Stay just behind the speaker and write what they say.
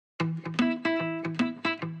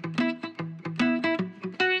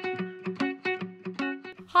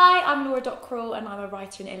Hi, I'm Laura Dockrill and I'm a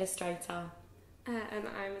writer and illustrator. And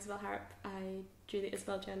I'm Isobel Harrop. I drew the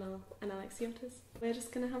Isobel journal and I like sea otters. We're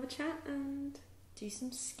just going to have a chat and do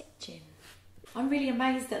some sketching. I'm really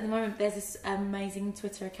amazed that at the moment there's this amazing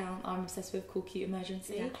Twitter account I'm obsessed with called Cute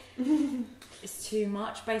Emergency. Yeah. It's too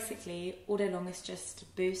much. Basically, all day long it's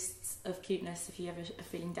just boosts of cuteness if you ever are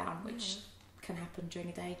feeling down, which can happen during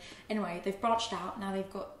a day. Anyway, they've branched out. Now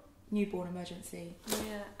they've got Newborn Emergency. Yeah,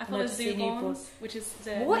 I thought it was Zooborns, which is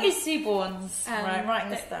the... What is Zooborns? Right,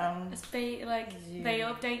 writing this down. It's they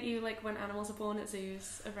update you like when animals are born at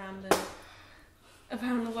zoos around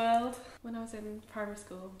the world. When I was in primary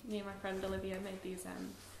school, me and my friend Olivia made these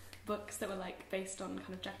books that were like based on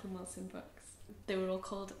kind of Jacqueline Wilson books. They were all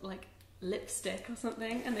called like Lipstick or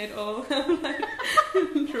something, and they'd all like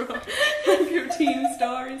draw like teen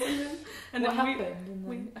stories in them. And what then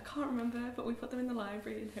happened? I can't remember, but we put them in the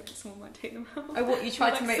library and hoped that someone might take them out. Oh, what, you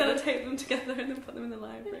tried to make them? Sellotape them together and then put them in the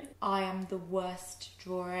library. I am the worst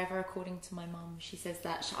drawer ever, according to my mum. She says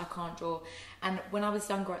that I can't draw. And when I was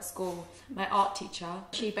younger at school, my art teacher,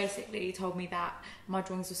 she basically told me that my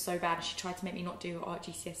drawings were so bad and she tried to make me not do art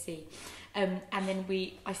GCSE. And then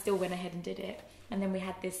I still went ahead and did it. And then we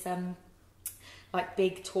had this like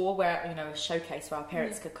big tour where, you know, a showcase where our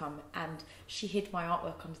parents could come, and she hid my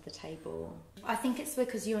artwork under the table. I think it's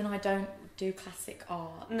because you and I don't do classic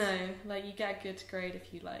art. No, like you get a good grade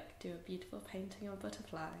if you like do a beautiful painting of a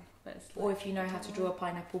butterfly. But it's like, or if you know how to draw a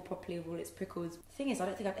pineapple properly with all its prickles. The thing is, I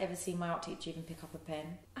don't think I've ever seen my art teacher even pick up a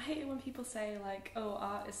pen. I hate it when people say like, oh,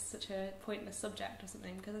 art is such a pointless subject or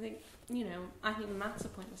something, because I think, you know, I think maths a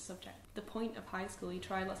pointless subject. The point of high school, you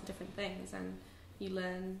try lots of different things and you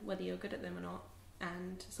learn whether you're good at them or not.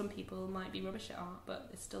 And some people might be rubbish at art, but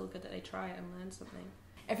it's still good that they try it and learn something.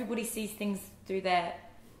 Everybody sees things through their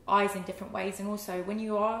eyes in different ways, and also when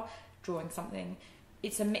you are drawing something,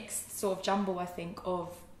 it's a mixed sort of jumble, I think,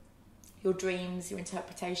 of your dreams, your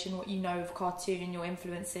interpretation, what you know of cartoon, your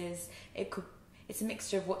influences. It's a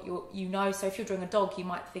mixture of what you know. So if you're drawing a dog, you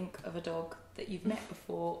might think of a dog that you've met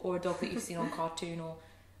before, or a dog that you've seen on cartoon, or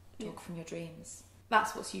a dog from your dreams.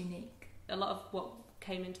 That's what's unique. A lot of what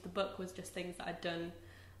came into the book was just things that I'd done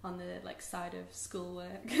on the like side of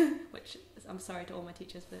schoolwork, which I'm sorry to all my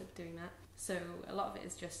teachers for doing that. So a lot of it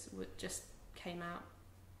is just came out,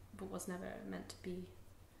 but was never meant to be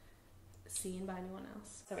seen by anyone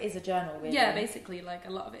else. So it is a journal, really. Yeah, basically, like a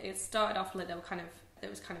lot of it started off like there was kind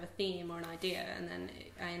of a theme or an idea, and then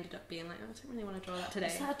I ended up being like, oh, I don't really want to draw that today.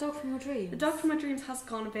 Is that a dog from your dreams? The dog from my dreams has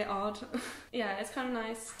gone a bit odd. Yeah, it's kind of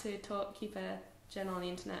nice to keep a journal on the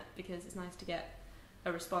internet, because it's nice to get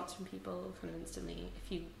a response from people kind of instantly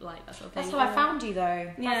if you like that sort of thing. That's how I found you,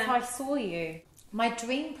 though. Yeah. That's how I saw you. My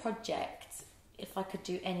dream project, if I could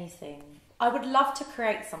do anything, I would love to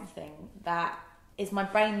create something that is my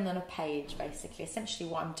brain on a page, basically, essentially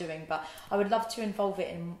what I'm doing, but I would love to involve it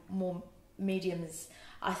in more mediums.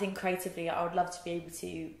 I think creatively I would love to be able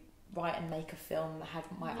to write and make a film that had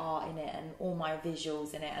my art in it and all my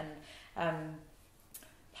visuals in it, and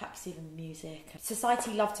perhaps even music.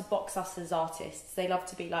 Society love to box us as artists. They love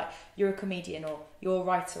to be like, you're a comedian, or you're a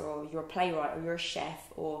writer, or you're a playwright, or you're a chef,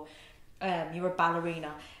 or you're a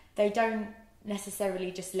ballerina. They don't necessarily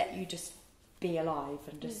just let you just be alive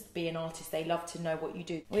and just be an artist. They love to know what you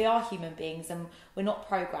do. We are human beings and we're not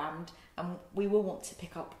programmed, and we will want to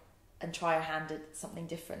pick up and try our hand at something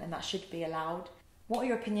different, and that should be allowed. What are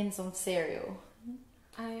your opinions on cereal?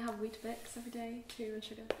 I have Weetabix every day, 2 and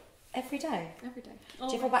sugar. Every day? Every day.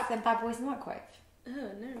 Do you fall back to them bad boys in the microwave? Oh,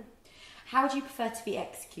 no. How would you prefer to be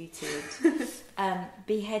executed?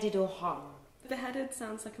 Beheaded or hung? Beheaded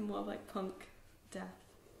sounds like a more like punk death.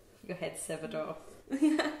 Your head severed off.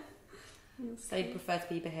 Yeah. So you'd prefer to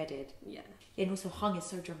be beheaded? Yeah. And also hung is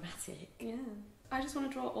so dramatic. Yeah. I just want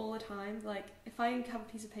to draw all the time. Like, if I have a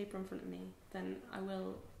piece of paper in front of me, then I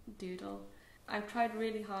will doodle. I've tried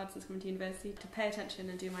really hard since coming to university to pay attention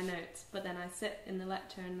and do my notes, but then I sit in the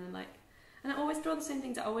lecture and I always draw the same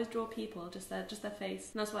things. I always draw people, just their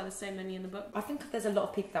face. And that's why there's so many in the book. I think there's a lot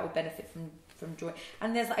of people that would benefit from drawing.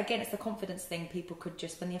 And there's, again, it's the confidence thing. People could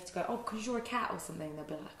just, when they have to go, oh, because you're a cat or something, they'll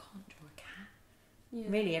be like, I can't draw a cat. Yeah.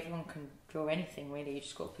 Really, everyone can draw anything, really. You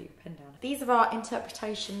just got to put your pen down. These are our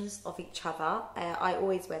interpretations of each other. I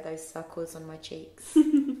always wear those circles on my cheeks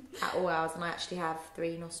at all hours, and I actually have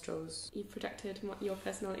 3 nostrils. You've projected your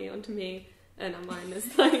personality onto me, and mine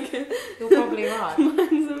is like... You're probably right.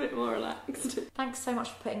 Mine's a bit more relaxed. Thanks so much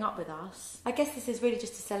for putting up with us. I guess this is really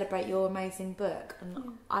just to celebrate your amazing book,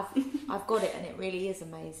 and I've got it, and it really is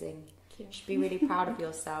amazing. You should be really proud of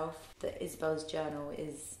yourself. That Isobel's journal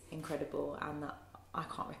is incredible, and that I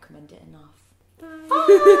can't recommend it enough. Bye.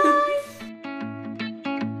 Bye.